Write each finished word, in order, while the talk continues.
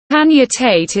Tanya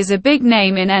Tate is a big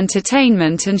name in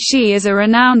entertainment, and she is a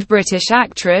renowned British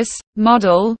actress,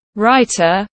 model,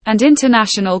 writer, and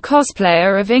international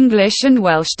cosplayer of English and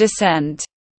Welsh descent.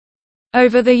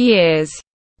 Over the years,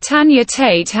 Tanya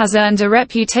Tate has earned a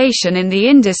reputation in the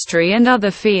industry and other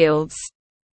fields.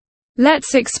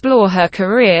 Let's explore her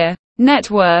career, net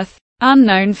worth,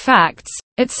 unknown facts,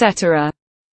 etc.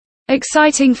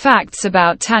 Exciting facts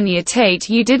about Tanya Tate.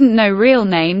 You didn't know. Real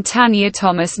name Tanya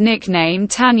Thomas, nickname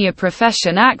Tanya,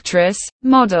 profession actress,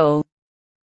 model,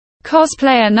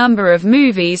 cosplayer, number of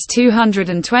movies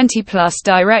 220 plus,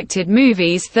 directed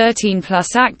movies 13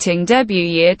 plus, acting debut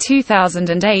year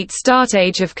 2008, start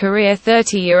age of career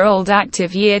 30-year-old,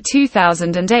 active year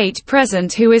 2008,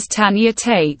 present. Who is Tanya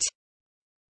Tate?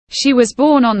 She was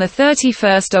born on the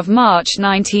 31st of March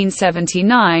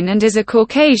 1979 and is a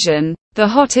Caucasian, the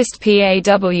hottest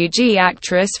PAWG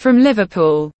actress from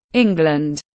Liverpool,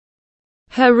 England.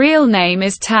 Her real name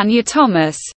is Tanya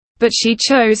Thomas, but she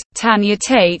chose Tanya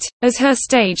Tate as her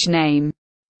stage name.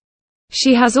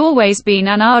 She has always been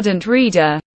an ardent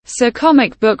reader, so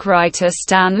comic book writer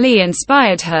Stan Lee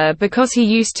inspired her because he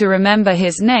used to remember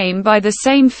his name by the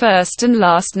same first and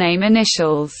last name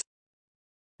initials.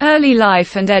 Early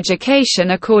life and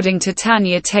education. According to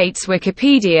Tanya Tate's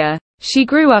Wikipedia, she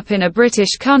grew up in a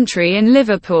British country in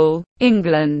Liverpool,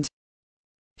 England.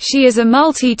 She is a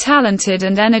multi-talented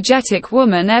and energetic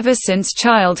woman ever since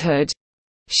childhood.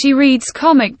 She reads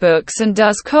comic books and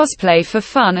does cosplay for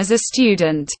fun as a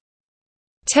student.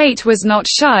 Tate was not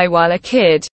shy while a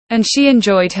kid, and she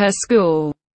enjoyed her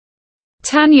school.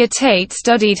 Tanya Tate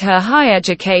studied her high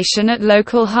education at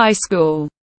local high school.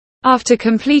 After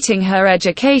completing her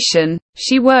education,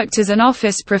 she worked as an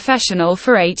office professional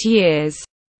for 8 years.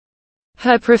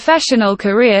 Her professional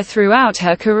career. Throughout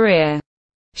her career,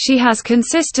 she has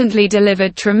consistently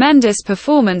delivered tremendous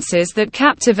performances that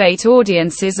captivate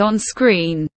audiences on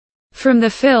screen. From the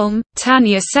film,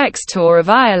 Tanya Sex Tour of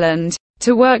Ireland,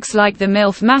 to works like The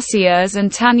MILF Masseurs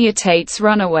and Tanya Tate's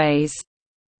Runaways.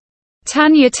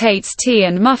 Tanya Tate's Tea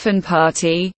and Muffin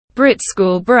Party, Brit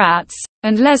School Brats,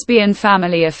 and Lesbian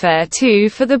Family Affair 2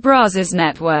 for the Brazzers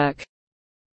Network.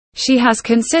 She has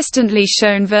consistently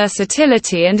shown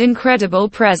versatility and incredible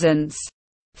presence.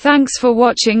 Thanks for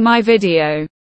watching my video.